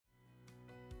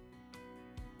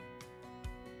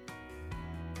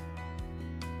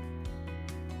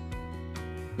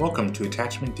Welcome to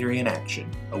Attachment Theory in Action,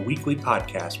 a weekly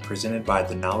podcast presented by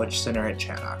the Knowledge Center at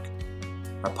Chaddock.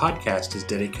 Our podcast is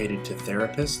dedicated to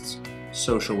therapists,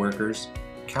 social workers,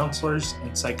 counselors,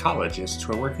 and psychologists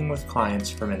who are working with clients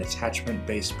from an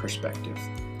attachment-based perspective.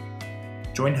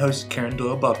 Join host Karen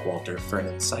Doyle-Buckwalter for an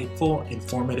insightful,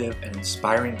 informative, and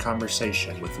inspiring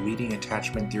conversation with leading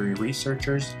attachment theory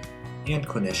researchers and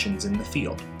clinicians in the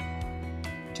field.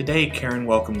 Today, Karen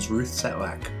welcomes Ruth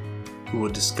Setlak, who will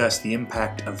discuss the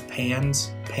impact of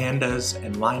PANS, PANDAS,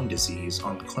 and Lyme disease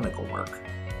on clinical work.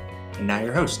 And now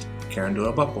your host, Karen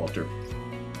Doyle-Buckwalter.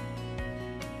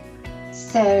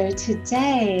 So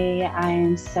today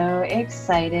I'm so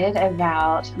excited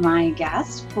about my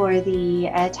guest for the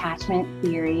Attachment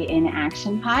Theory in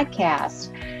Action podcast.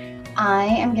 I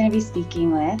am going to be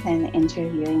speaking with and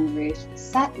interviewing Ruth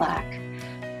Setlak,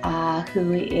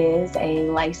 who is a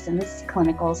licensed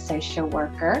clinical social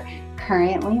worker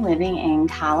currently living in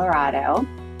Colorado.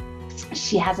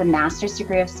 She has a master's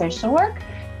degree of social work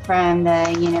from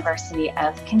the University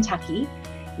of Kentucky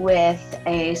with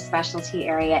a specialty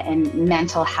area in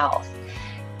mental health.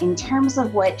 In terms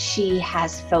of what she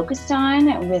has focused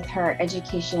on with her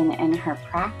education and her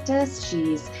practice,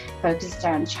 she's focused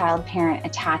on child-parent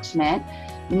attachment,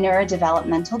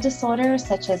 neurodevelopmental disorders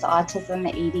such as autism,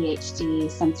 ADHD,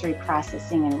 sensory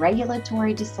processing and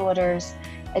regulatory disorders,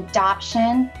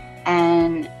 adoption,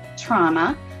 and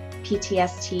trauma,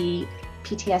 PTSD,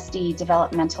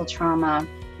 developmental trauma,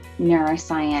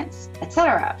 neuroscience,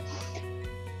 etc.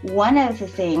 One of the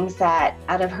things that,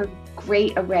 out of her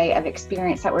great array of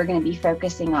experience that we're going to be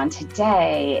focusing on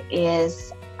today,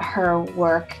 is her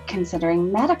work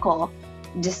considering medical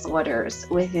disorders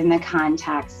within the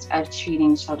context of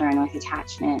treating children with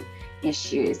attachment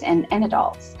issues and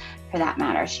adults, for that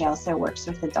matter. She also works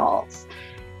with adults.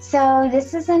 So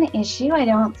this is an issue I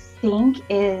don't think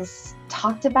is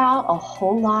talked about a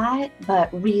whole lot, but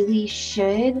really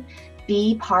should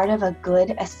be part of a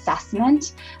good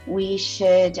assessment. We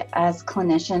should, as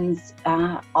clinicians,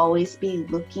 always be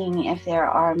looking if there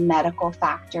are medical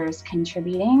factors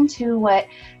contributing to what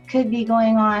could be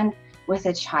going on with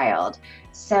a child.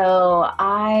 So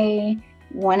I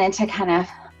wanted to kind of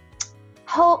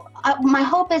my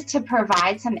hope is to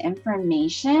provide some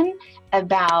information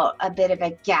about a bit of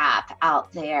a gap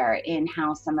out there in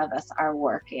how some of us are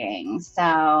working.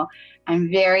 So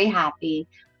I'm very happy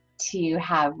to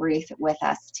have Ruth with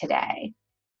us today.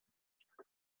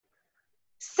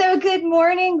 So good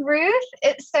morning, Ruth.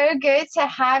 It's so good to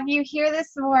have you here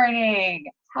this morning.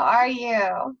 How are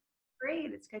you?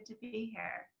 Great. It's good to be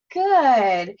here.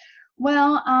 Good.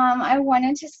 Well, I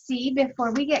wanted to see,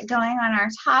 before we get going on our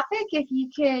topic, if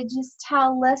you could just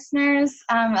tell listeners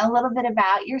a little bit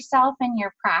about yourself and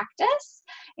your practice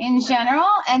in general,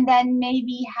 and then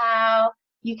maybe how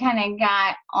you kind of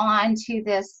got onto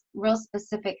this real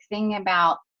specific thing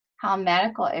about how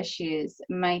medical issues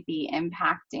might be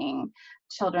impacting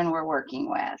children we're working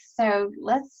with. So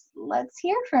let's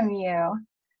hear from you.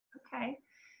 Okay.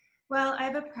 Well, I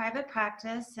have a private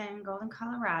practice in Golden,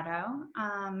 Colorado.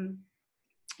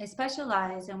 I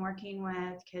specialize in working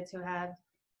with kids who have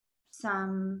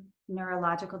some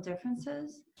neurological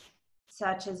differences,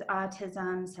 such as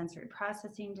autism, sensory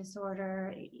processing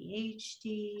disorder,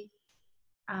 ADHD.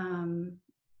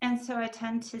 And so I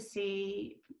tend to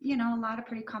see, a lot of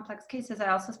pretty complex cases.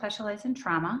 I also specialize in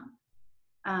trauma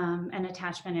and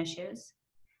attachment issues.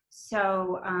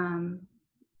 So,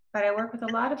 but I work with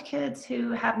a lot of kids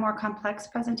who have more complex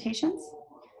presentations.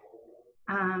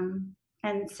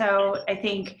 And so I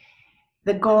think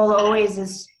the goal always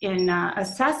is in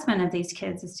assessment of these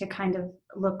kids is to kind of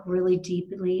look really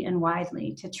deeply and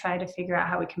widely to try to figure out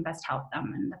how we can best help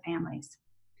them and the families.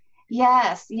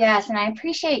 Yes. And I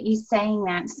appreciate you saying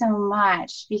that so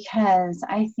much, because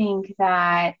I think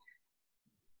that,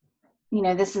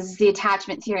 this is the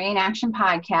Attachment Theory in Action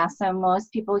podcast. So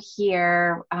most people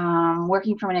here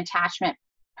working from an attachment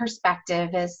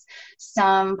perspective is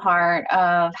some part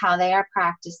of how they are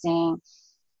practicing.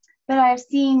 But I've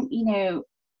seen,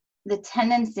 the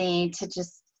tendency to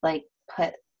just like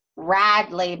put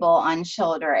RAD label on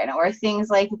children or things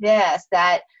like this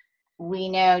that we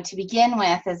know to begin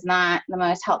with is not the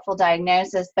most helpful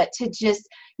diagnosis, but to just,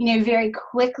 very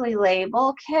quickly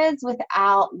label kids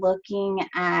without looking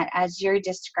at, as you're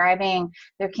describing,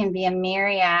 there can be a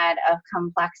myriad of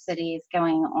complexities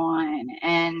going on.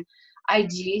 And I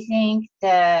do think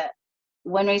that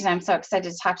one reason I'm so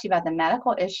excited to talk to you about the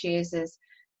medical issues is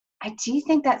I do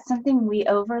think that's something we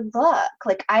overlook.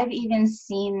 Like I've even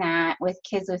seen that with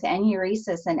kids with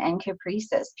enuresis and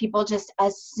encopresis, people just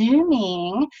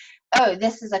assuming, oh,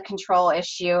 this is a control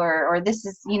issue, or this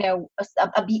is,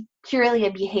 purely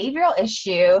a behavioral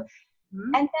issue.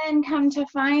 Mhm. And then come to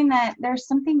find that there's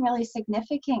something really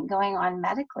significant going on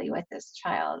medically with this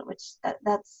child, which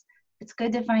that's it's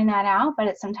good to find that out, but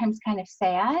it's sometimes kind of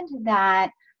sad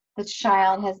that the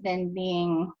child has been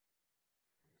being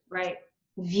Right.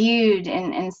 viewed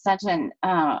in such an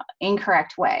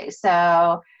incorrect way.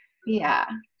 So, yeah.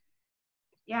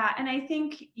 Yeah. And I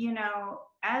think,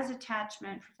 as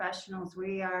attachment professionals,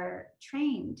 we are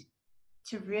trained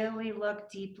to really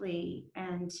look deeply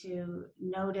and to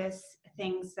notice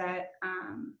things that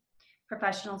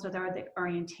professionals with other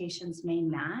orientations may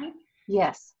not.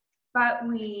 Yes. But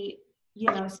we,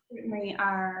 certainly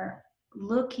are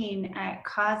looking at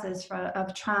causes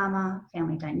of trauma,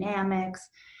 family dynamics.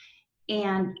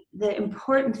 And the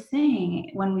important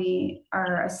thing when we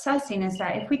are assessing is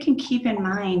that if we can keep in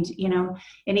mind,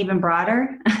 an even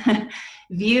broader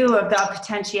view of the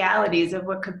potentialities of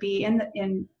what could be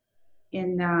in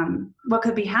what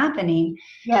could be happening,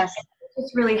 Yes.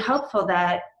 it's really helpful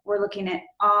that we're looking at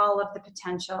all of the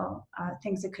potential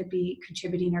things that could be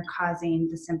contributing or causing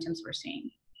the symptoms we're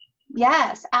seeing.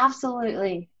 Yes,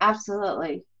 absolutely.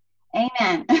 Absolutely.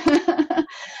 Amen.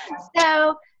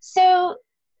 So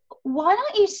why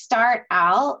don't you start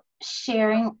out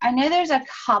sharing? I know there's a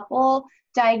couple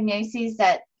diagnoses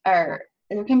that are,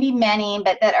 there can be many,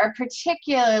 but that are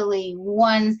particularly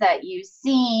ones that you've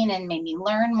seen and maybe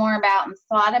learned more about and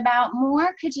thought about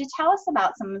more. Could you tell us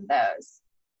about some of those?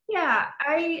 Yeah,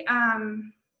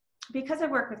 because I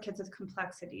work with kids with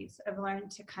complexities, I've learned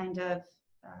to kind of,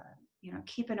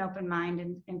 keep an open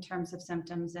mind in terms of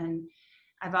symptoms. And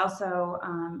I've also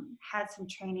had some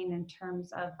training in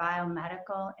terms of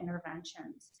biomedical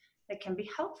interventions that can be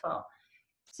helpful.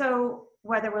 So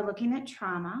whether we're looking at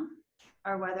trauma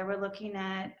or whether we're looking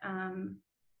at,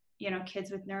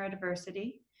 kids with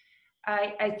neurodiversity,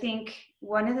 I think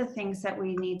one of the things that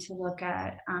we need to look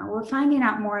at, we're finding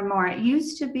out more and more. It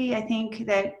used to be, I think,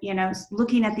 that,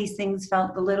 looking at these things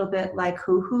felt a little bit like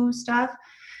hoo-hoo stuff.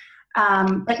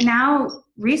 But now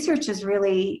research is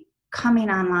really coming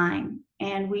online.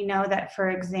 And we know that,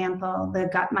 for example, the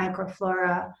gut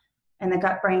microflora and the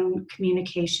gut-brain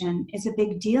communication is a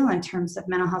big deal in terms of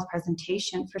mental health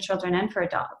presentation for children and for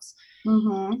adults.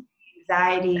 Mm-hmm.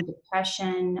 Anxiety,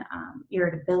 depression,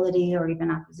 irritability, or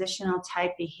even oppositional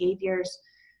type behaviors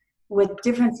with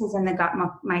differences in the gut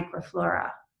microflora.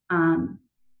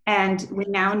 And we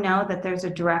now know that there's a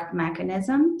direct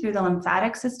mechanism through the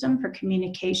lymphatic system for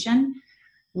communication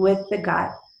with the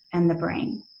gut and the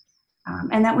brain.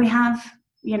 And that we have,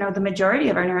 the majority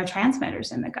of our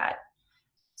neurotransmitters in the gut.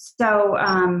 So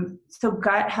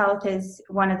gut health is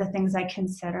one of the things I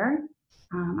consider.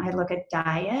 I look at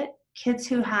diet. Kids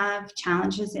who have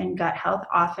challenges in gut health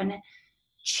often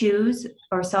choose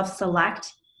or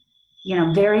self-select,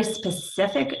 very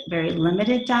specific, very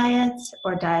limited diets,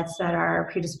 or diets that are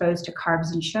predisposed to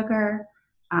carbs and sugar.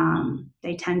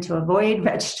 They tend to avoid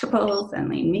vegetables and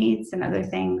lean meats and other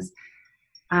things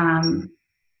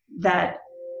that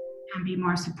can be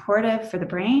more supportive for the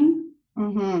brain.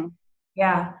 Mm-hmm.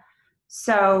 Yeah.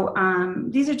 So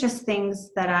these are just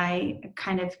things that I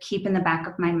kind of keep in the back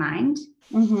of my mind.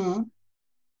 Mm-hmm.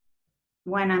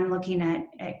 When I'm looking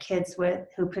at kids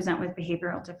who present with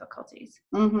behavioral difficulties.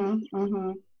 Mm-hmm.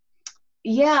 Mm-hmm.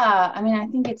 Yeah, I mean, I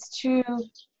think it's true,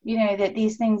 that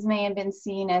these things may have been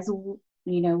seen as,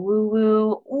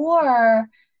 woo-woo, or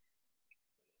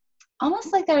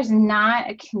almost like there's not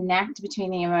a connect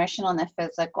between the emotional and the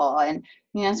physical. And,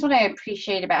 that's what I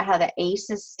appreciate about how the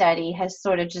ACEs study has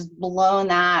sort of just blown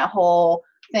that whole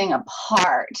thing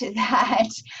apart, that,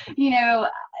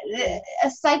 a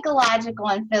psychological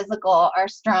and physical are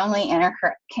strongly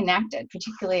interconnected,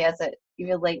 particularly as it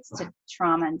relates to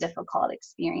trauma and difficult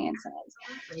experiences.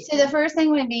 So the first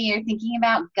thing would be, you're thinking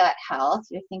about gut health.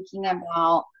 You're thinking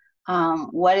about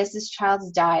what is this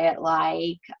child's diet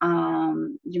like?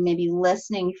 You may be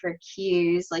listening for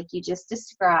cues like you just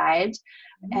described,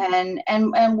 and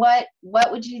what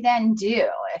would you then do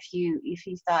if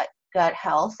you thought gut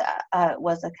health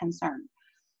was a concern?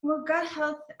 Well, gut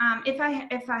health, if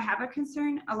I have a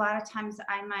concern, a lot of times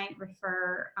I might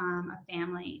refer a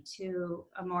family to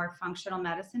a more functional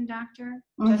medicine doctor.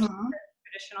 Just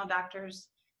traditional doctors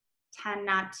tend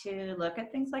not to look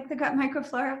at things like the gut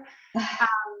microflora.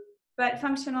 But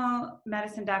functional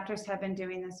medicine doctors have been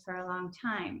doing this for a long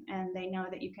time, and they know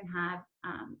that you can have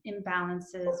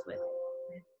imbalances with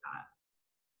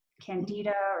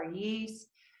candida or yeast,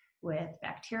 with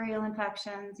bacterial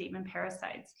infections, even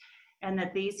parasites, and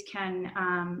that these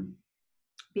can,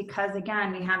 because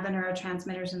again, we have the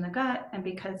neurotransmitters in the gut, and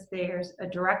because there's a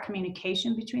direct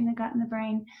communication between the gut and the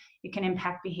brain, it can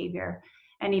impact behavior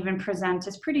and even present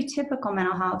as pretty typical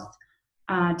mental health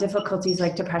difficulties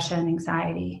like depression and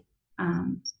anxiety.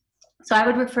 So I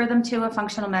would refer them to a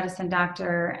functional medicine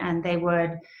doctor, and they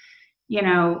would,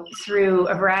 through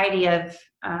a variety of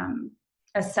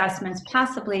assessments,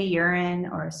 possibly urine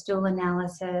or a stool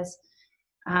analysis,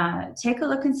 take a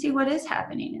look and see what is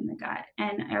happening in the gut.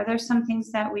 And are there some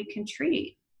things that we can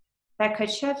treat that could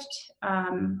shift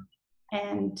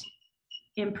and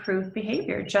improve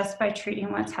behavior just by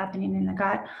treating what's happening in the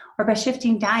gut, or by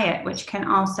shifting diet, which can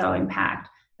also impact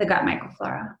the gut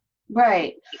microflora.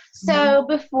 Right. So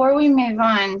before we move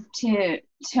on to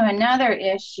another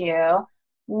issue,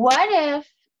 what if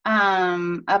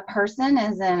a person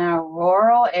is in a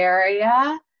rural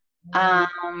area,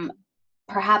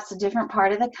 perhaps a different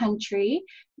part of the country,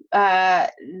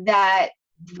 that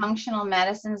functional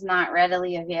medicine is not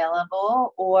readily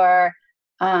available, or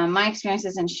my experience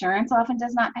is insurance often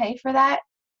does not pay for that?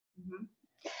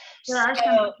 There are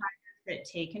some providers that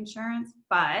take insurance,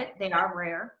 but they are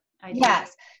rare.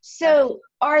 Yes. So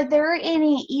are there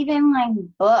any even like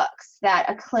books that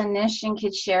a clinician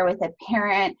could share with a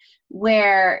parent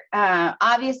where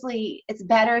obviously it's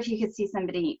better if you could see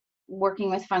somebody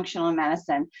working with functional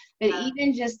medicine, but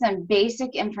even just some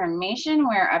basic information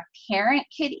where a parent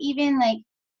could even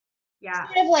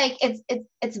kind of like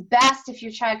it's best if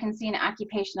your child can see an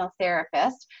occupational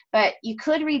therapist, but you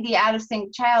could read The Out of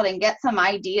Sync Child and get some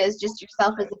ideas just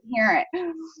yourself as a parent.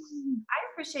 I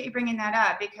appreciate you bringing that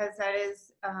up, because that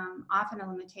is often a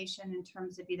limitation in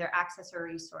terms of either access or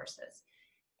resources.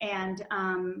 And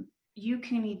you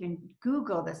can even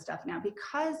Google this stuff now,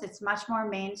 because it's much more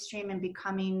mainstream and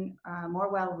becoming more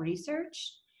well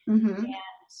researched, and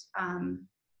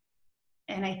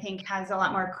I think has a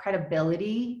lot more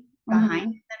credibility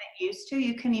behind it than it used to.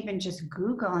 You can even just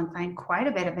Google and find quite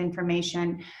a bit of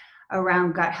information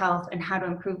around gut health and how to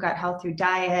improve gut health through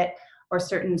diet or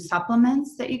certain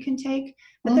supplements that you can take.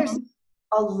 But there's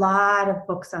a lot of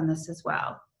books on this as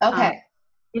well. Okay.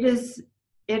 It is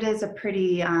a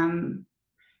pretty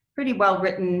well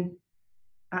written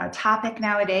topic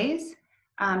nowadays.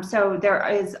 So there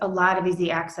is a lot of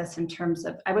easy access in terms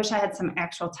of, I wish I had some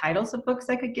actual titles of books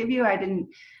I could give you. I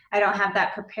don't have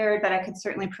that prepared, but I could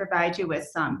certainly provide you with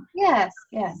some. Yes.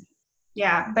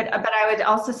 Yeah, but I would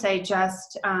also say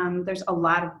just there's a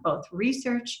lot of both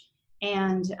research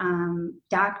and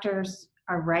doctors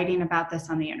are writing about this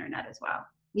on the internet as well.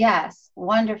 Yes,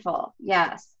 wonderful.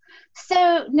 Yes.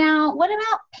 So now what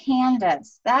about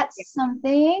PANDAS? That's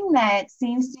something that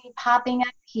seems to be popping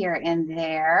up here and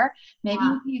there. Maybe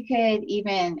you could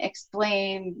even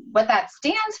explain what that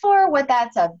stands for, what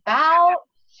that's about.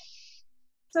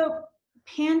 So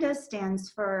PANDAS stands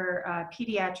for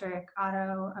Pediatric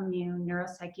Autoimmune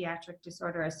Neuropsychiatric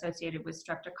Disorder Associated with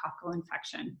Streptococcal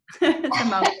Infection.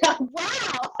 Wow.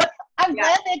 I'm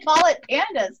glad they call it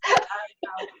PANDAS.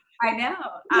 I know.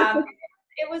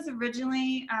 It was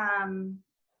originally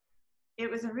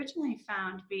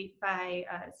found by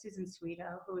Susan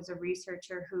Sweeto, who was a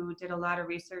researcher who did a lot of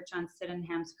research on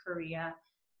Sydenham's chorea,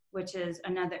 which is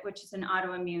an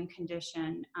autoimmune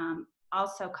condition,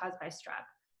 also caused by strep,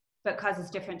 but causes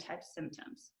different types of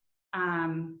symptoms.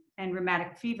 And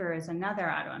rheumatic fever is another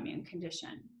autoimmune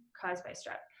condition caused by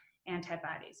strep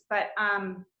antibodies. But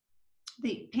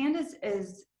the PANDAS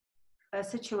is a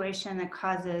situation that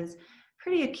causes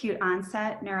pretty acute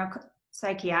onset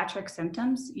neuropsychiatric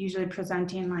symptoms, usually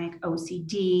presenting like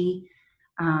OCD,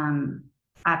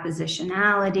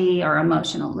 oppositionality or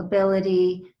emotional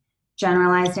lability,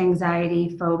 generalized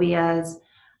anxiety, phobias.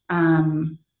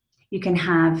 You can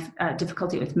have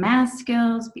difficulty with math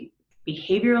skills,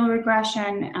 behavioral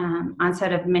regression,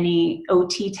 onset of many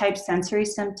OT-type sensory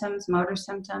symptoms, motor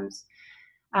symptoms.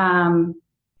 And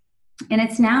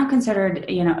it's now considered,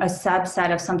 a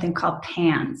subset of something called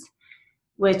PANS,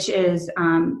 which is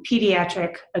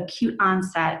pediatric acute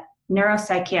onset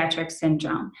neuropsychiatric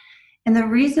syndrome. And the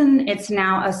reason it's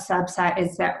now a subset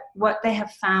is that what they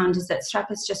have found is that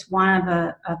strep is just one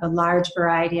of a large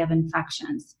variety of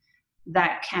infections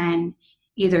that can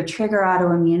either trigger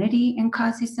autoimmunity and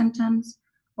cause these symptoms,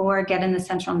 or get in the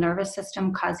central nervous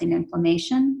system causing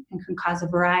inflammation, and can cause a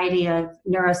variety of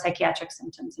neuropsychiatric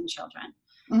symptoms in children.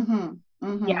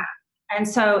 Yeah. And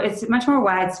so it's much more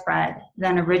widespread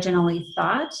than originally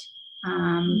thought.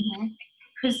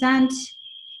 Present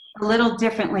a little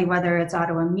differently, whether it's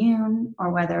autoimmune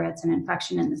or whether it's an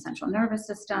infection in the central nervous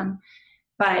system.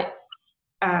 But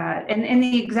and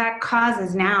the exact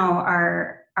causes now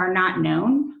are are not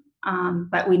known,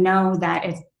 but we know that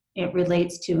it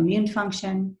relates to immune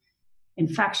function,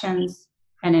 infections,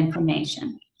 and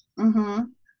inflammation. Mm-hmm.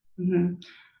 Mm-hmm.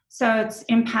 So it's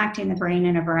impacting the brain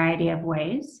in a variety of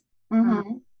ways,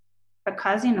 but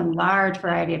causing a large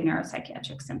variety of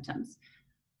neuropsychiatric symptoms.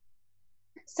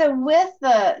 So with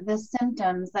the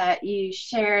symptoms that you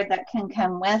shared that can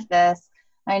come with this,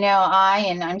 I know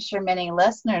and I'm sure many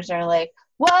listeners are like,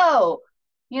 whoa,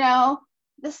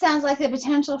 this sounds like the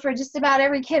potential for just about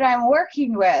every kid I'm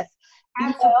working with.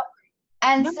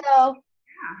 And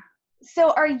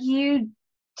so are you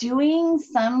doing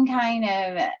some kind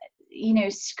of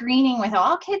screening with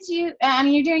all kids? You're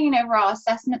doing an overall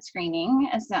assessment screening.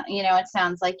 It's not, it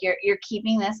sounds like you're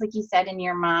keeping this, like you said, in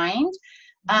your mind.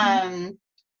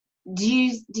 Do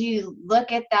you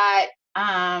look at that?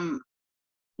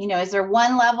 Is there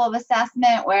one level of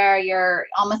assessment where you're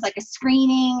almost like a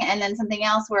screening, and then something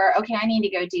else where, okay, I need to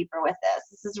go deeper with this.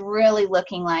 This is really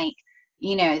looking like,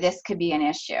 this could be an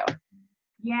issue.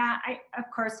 Yeah, I of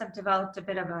course have developed a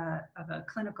bit of a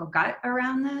clinical gut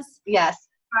around this. Yes.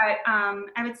 But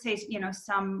I would say,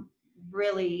 some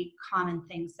really common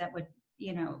things that would,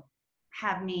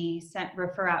 have me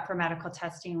refer out for medical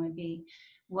testing would be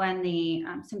when the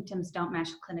symptoms don't match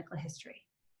clinical history.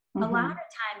 A lot of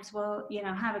times we'll,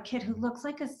 have a kid who looks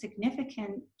like a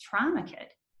significant trauma kid.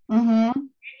 And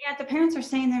yet the parents are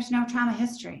saying there's no trauma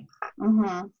history.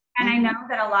 And I know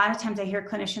that a lot of times I hear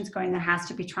clinicians going, there has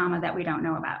to be trauma that we don't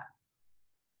know about,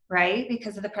 right?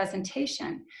 Because of the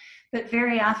presentation. But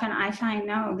very often I find,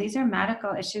 no, these are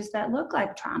medical issues that look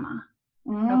like trauma.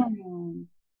 You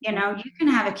can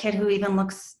have a kid who even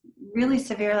looks really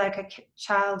severe, like a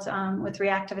child with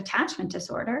reactive attachment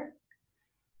disorder.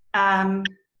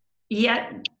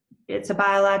 Yet it's a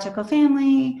biological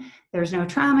family, there's no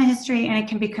trauma history, and it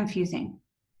can be confusing,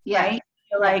 right?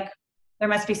 Like there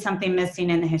must be something missing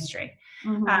in the history.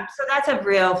 So that's a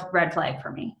real red flag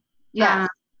for me.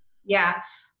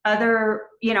 Other,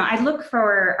 I look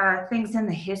for things in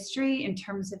the history in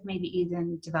terms of maybe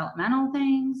even developmental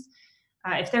things.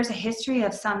 If there's a history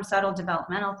of some subtle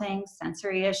developmental things,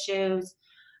 sensory issues,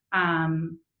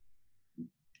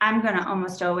 I'm going to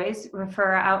almost always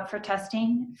refer out for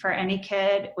testing for any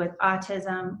kid with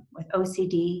autism, with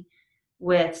OCD,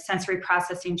 with sensory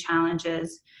processing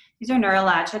challenges. These are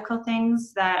neurological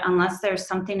things that unless there's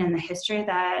something in the history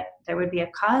that there would be a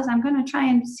cause, I'm going to try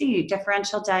and see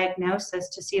differential diagnosis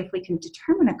to see if we can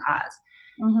determine a cause.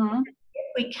 If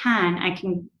we can, I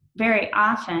can very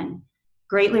often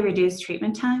greatly reduce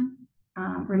treatment time,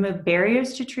 remove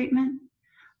barriers to treatment.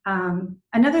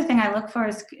 Another thing I look for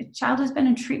is a child who's been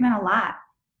in treatment a lot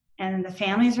and the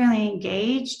family is really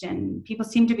engaged and people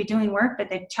seem to be doing work, but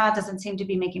the child doesn't seem to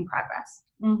be making progress.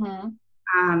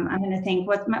 I'm going to think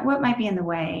what might be in the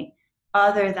way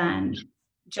other than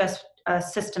just a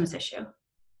systems issue.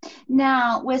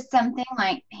 Now, with something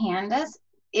like PANDAS,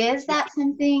 is that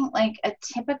something like a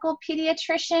typical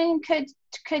pediatrician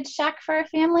could check for a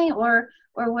family, or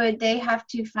would they have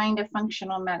to find a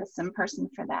functional medicine person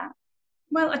for that?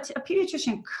 Well, a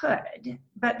pediatrician could,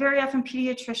 but very often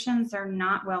pediatricians are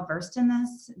not well versed in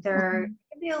this. They're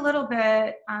can be a little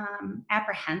bit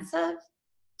apprehensive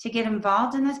to get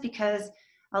involved in this because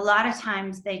a lot of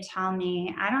times they tell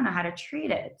me, I don't know how to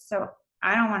treat it, so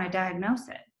I don't want to diagnose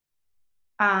it.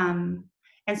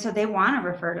 And so they want to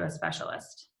refer to a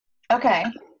specialist. Okay.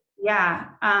 Yeah.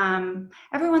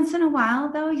 Every once in a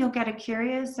while, though, you'll get a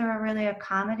curious or a really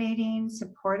accommodating,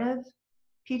 supportive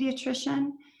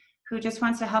pediatrician who just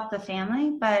wants to help the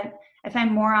family. But I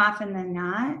find more often than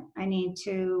not, I need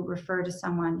to refer to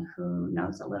someone who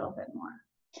knows a little bit more.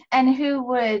 And who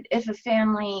would, if a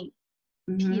family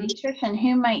pediatrician,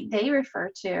 who might they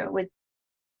refer to?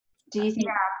 Do you think?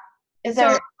 Is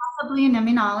there possibly an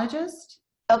immunologist?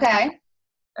 Okay.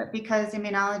 Because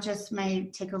immunologists may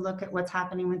take a look at what's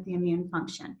happening with the immune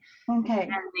function. Okay.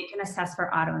 And they can assess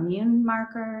for autoimmune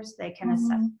markers. They can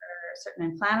assess for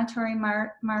certain inflammatory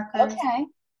markers. Okay.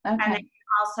 And they can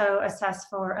also assess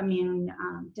for immune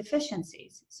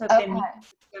deficiencies. So if the immune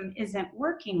system isn't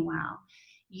working well,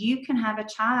 you can have a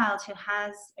child who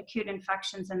has acute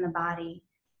infections in the body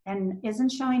and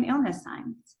isn't showing illness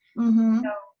signs.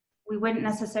 So we wouldn't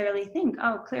necessarily think,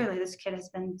 oh, clearly this kid has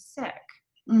been sick.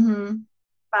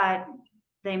 But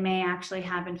they may actually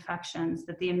have infections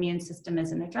that the immune system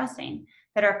isn't addressing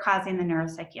that are causing the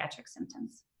neuropsychiatric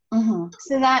symptoms.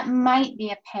 So that might be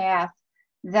a path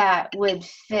that would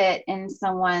fit in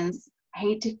someone's, I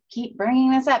hate to keep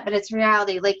bringing this up, but it's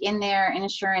reality, like in their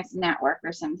insurance network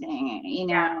or something,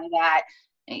 that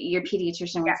your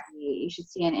pediatrician would say, you should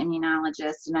see an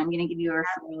immunologist, and I'm going to give you a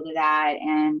referral to that.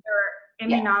 And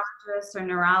immunologists or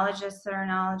neurologists that are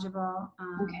knowledgeable,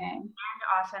 Okay. and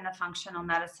often a functional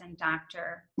medicine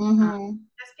doctor, Mm-hmm.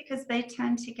 just because they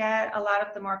tend to get a lot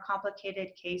of the more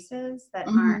complicated cases that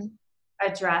aren't Mm-hmm.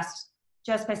 addressed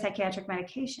just by psychiatric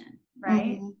medication,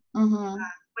 right? Mm-hmm. Mm-hmm.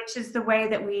 Which is the way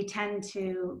that we tend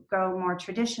to go more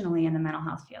traditionally in the mental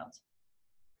health field.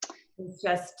 It's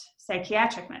just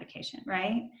psychiatric medication,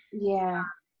 right? Yeah.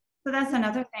 So that's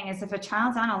another thing, is if a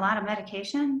child's on a lot of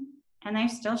medication and they're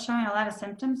still showing a lot of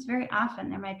symptoms, very often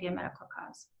there might be a medical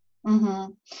cause.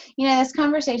 Mm-hmm. This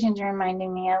conversation's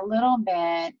reminding me a little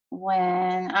bit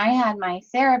when I had my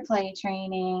Theraplay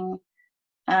training,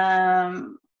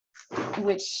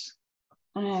 which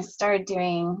I started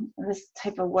doing this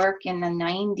type of work in the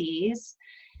 90s.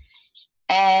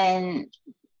 And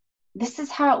this is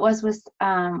how it was with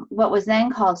what was then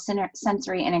called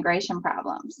sensory integration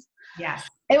problems. Yes.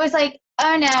 It was like,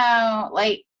 oh no,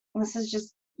 like this is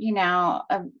just,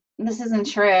 this isn't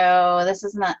true. This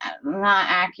is not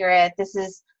accurate. This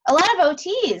is a lot of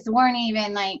OTs weren't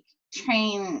even like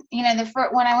trained.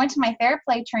 When I went to my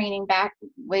Theraplay training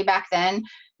way back then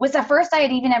was the first I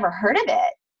had even ever heard of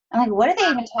it. I'm like, what are they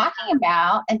even talking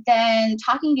about? And then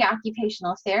talking to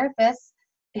occupational therapists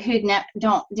who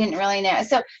didn't really know.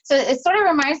 So it sort of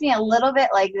reminds me a little bit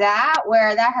like that,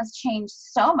 where that has changed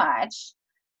so much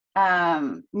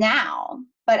now.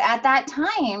 But at that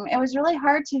time, it was really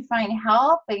hard to find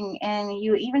help, and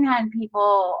you even had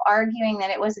people arguing that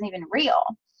it wasn't even real.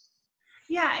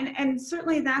 Yeah, and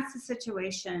certainly that's the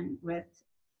situation with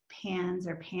PANS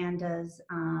or PANDAS,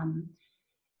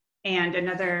 and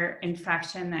another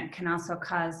infection that can also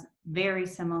cause very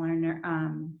similar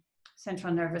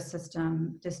central nervous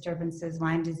system disturbances,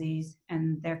 Lyme disease,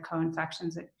 and their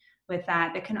co-infections with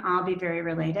that can all be very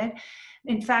related.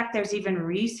 In fact, there's even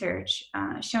research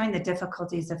showing the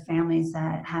difficulties of families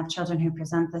that have children who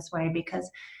present this way, because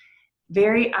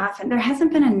very often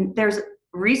there's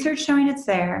research showing it's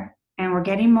there, and we're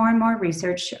getting more and more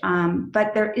research,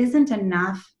 but there isn't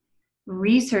enough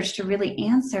research to really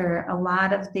answer a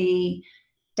lot of the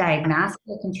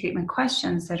diagnostic and treatment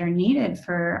questions that are needed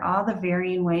for all the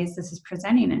varying ways this is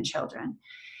presenting in children.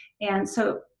 And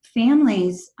so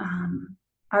families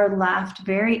are left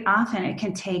very often, it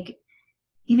can take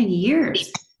even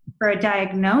years for a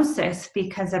diagnosis,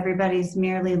 because everybody's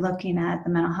merely looking at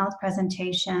the mental health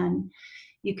presentation.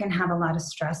 You can have a lot of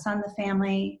stress on the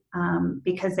family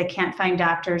because they can't find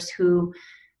doctors who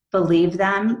believe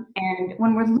them. And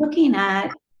when we're looking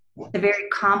at the very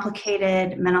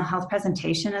complicated mental health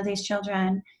presentation of these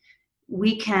children,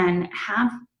 we can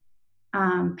have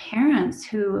parents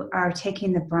who are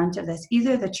taking the brunt of this.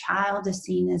 Either the child is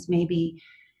seen as maybe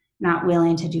not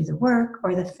willing to do the work,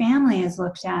 or the family is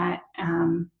looked at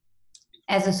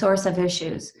as a source of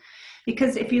issues.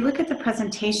 Because if you look at the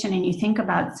presentation and you think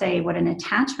about, say, what an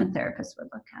attachment therapist would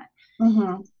look at,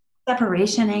 Mm-hmm.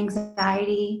 separation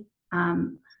anxiety,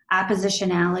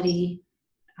 oppositionality,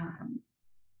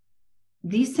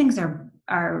 these things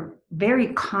are very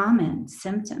common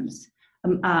symptoms.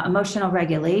 Emotional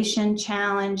regulation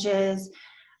challenges,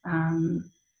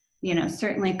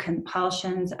 certainly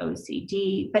compulsions,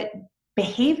 OCD, but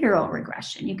behavioral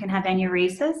regression. You can have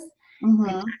enuresis,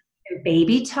 Mm-hmm.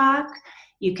 baby talk,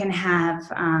 you can have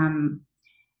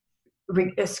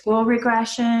school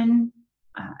regression,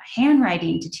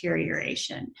 handwriting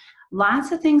deterioration,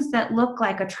 lots of things that look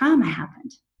like a trauma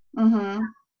happened. Mm-hmm.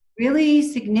 Really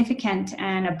significant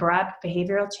and abrupt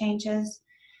behavioral changes.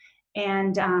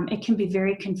 And it can be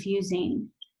very confusing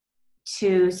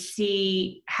to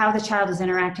see how the child is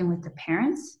interacting with the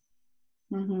parents.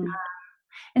 Mm-hmm.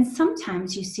 And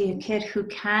sometimes you see a kid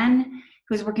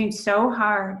who's working so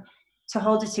hard to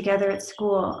hold it together at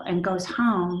school and goes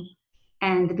home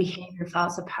and the behavior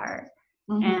falls apart.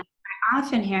 Mm-hmm. And I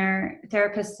often hear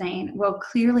therapists saying, well,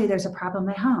 clearly there's a problem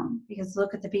at home, because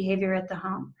look at the behavior at the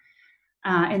home,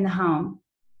 in the home.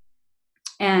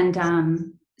 And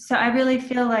so I really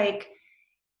feel like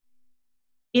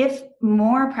if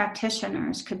more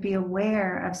practitioners could be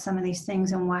aware of some of these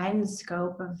things and widen the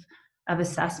scope of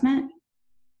assessment,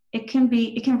 it can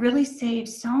really save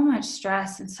so much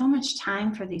stress and so much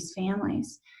time for these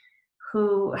families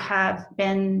who have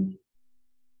been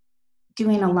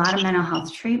doing a lot of mental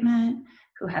health treatment,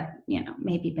 who have,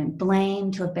 maybe been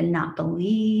blamed, who have been not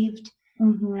believed,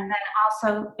 Mm-hmm. and then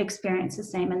also experience the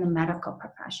same in the medical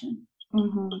profession.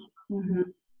 Mm-hmm. Mm-hmm.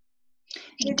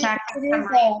 In fact, there's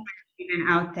even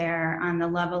out there on the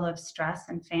level of stress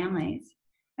in families.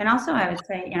 And also, I would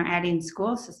say, adding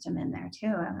school system in there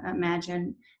too.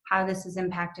 Imagine how this is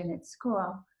impacted at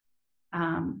school.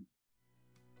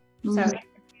 So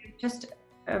just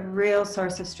a real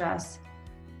source of stress.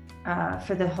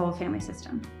 for the whole family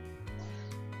system.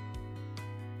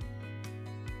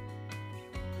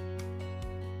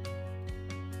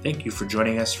 Thank you for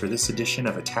joining us for this edition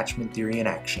of Attachment Theory in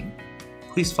Action.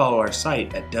 Please follow our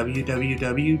site at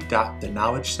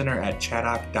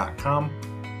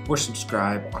www.theknowledgecenteratchaddock.com or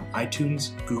subscribe on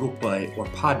iTunes, Google Play, or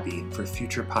Podbean for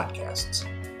future podcasts.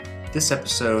 This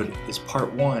episode is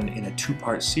part 1 in a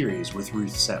 2-part series with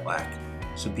Ruth Setlak,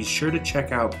 so be sure to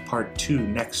check out part 2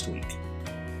 next week.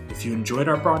 If you enjoyed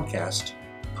our broadcast,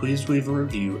 please leave a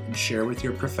review and share with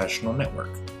your professional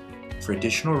network. For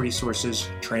additional resources,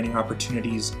 training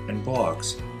opportunities, and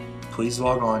blogs, please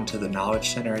log on to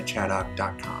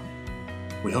theknowledgecenteratchaddock.com.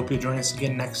 We hope you'll join us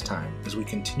again next time as we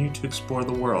continue to explore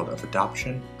the world of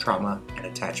adoption, trauma, and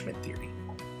attachment theory.